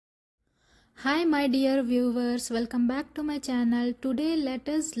Hi my dear viewers, welcome back to my channel. Today let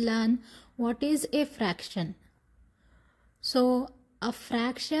us learn what is a fraction. So a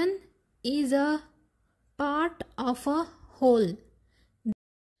fraction is a part of a whole.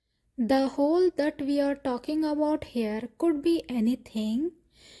 The whole that we are talking about here could be anything.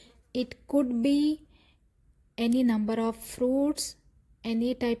 It could be any number of fruits,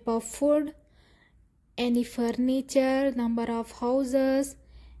 any type of food, any furniture, number of houses,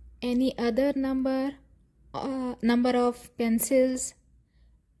 any other number of pencils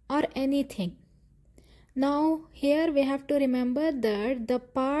or anything. Now here we have to remember that the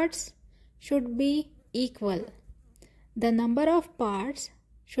parts should be equal. The number of parts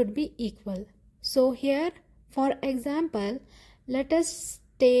should be equal. So here, for example, let us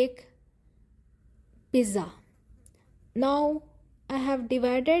take pizza. Now I have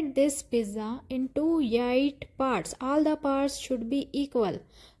divided this pizza into 8 parts. All the parts should be equal.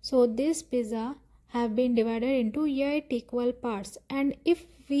 So this pizza have been divided into 8 equal parts. And if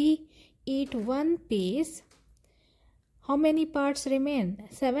we eat one piece, how many parts remain?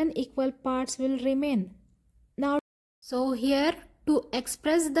 7 equal parts will remain. Now, so here to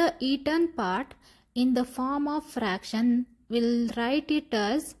express the eaten part in the form of fraction, we'll write it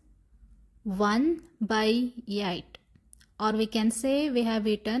as 1 by 8. Or we can say we have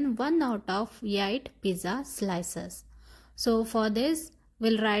eaten 1 out of 8 pizza slices. So for this,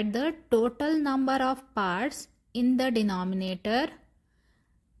 we'll write the total number of parts in the denominator.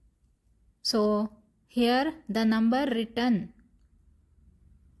 So here the number written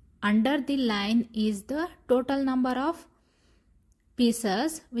under the line is the total number of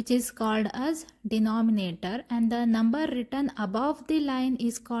pieces, which is called as denominator, and the number written above the line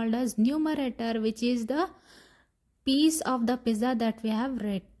is called as numerator, which is the piece of the pizza that we have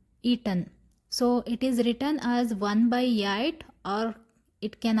eaten. So it is written as 1 by 8, or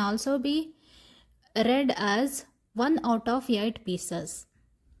it can also be read as 1 out of 8 pieces.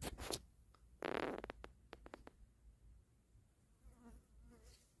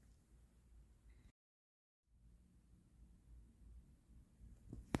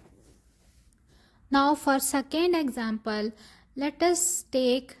 Now for second example, let us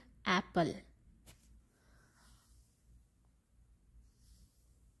take apple.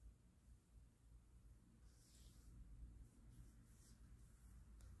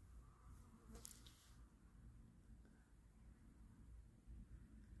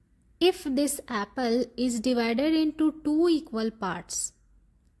 If this apple is divided into 2 equal parts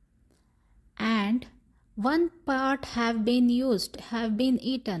and one part have been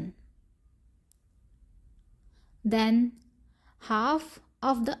eaten, then half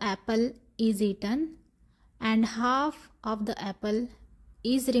of the apple is eaten and half of the apple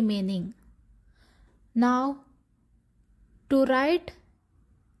is remaining. Now to write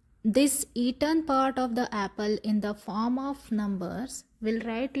this eaten part of the apple in the form of numbers, we'll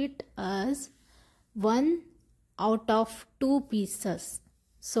write it as 1 out of 2 pieces.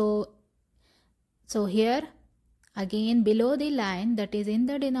 So here again below the line, that is in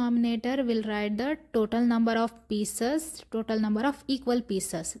the denominator, we'll write the total number of pieces, total number of equal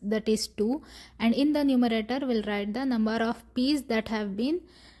pieces, that is 2, and in the numerator we'll write the number of pieces that have been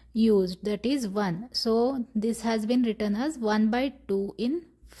used, that is 1. So this has been written as 1 by 2 in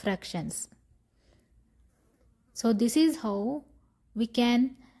fractions. So this is how we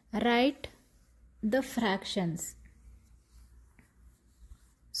can write the fractions.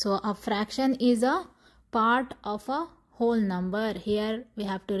 So a fraction is a part of a whole number. Here we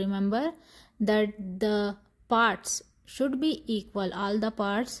have to remember that the parts should be equal. All the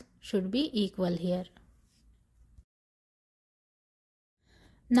parts should be equal here.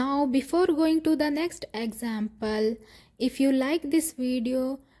 Now before going to the next example, if you like this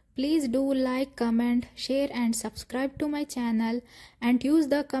video, please do like, comment, share and subscribe to my channel, and use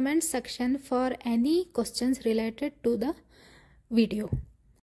the comment section for any questions related to the video.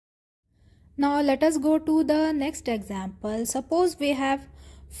 Now let us go to the next example. Suppose we have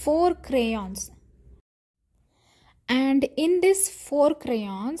 4 crayons, and in these 4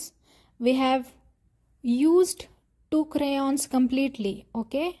 crayons we have used 2 crayons completely.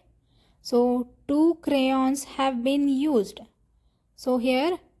 Okay, so 2 crayons have been used. So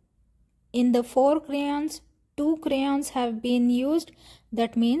here in the 4 crayons, 2 crayons have been used.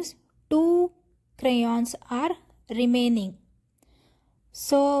 That means 2 crayons are remaining.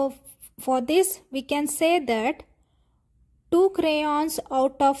 So for this we can say that 2 crayons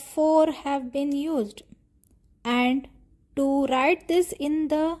out of 4 have been used. And to write this in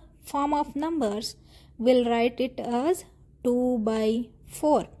the form of numbers, we'll write it as 2 by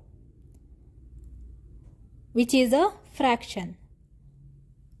 4, which is a fraction.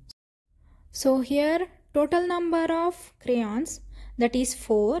 So here total number of crayons, that is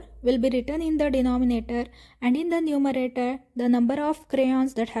 4, will be written in the denominator, and in the numerator the number of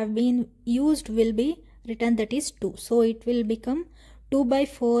crayons that have been used will be written, that is 2. So it will become 2 by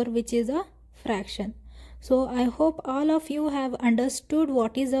 4, which is a fraction. So I hope all of you have understood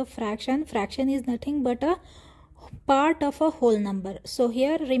what is a fraction. Fraction is nothing but a part of a whole number. So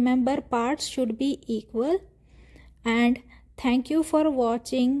here remember, parts should be equal. And thank you for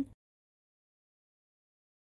watching.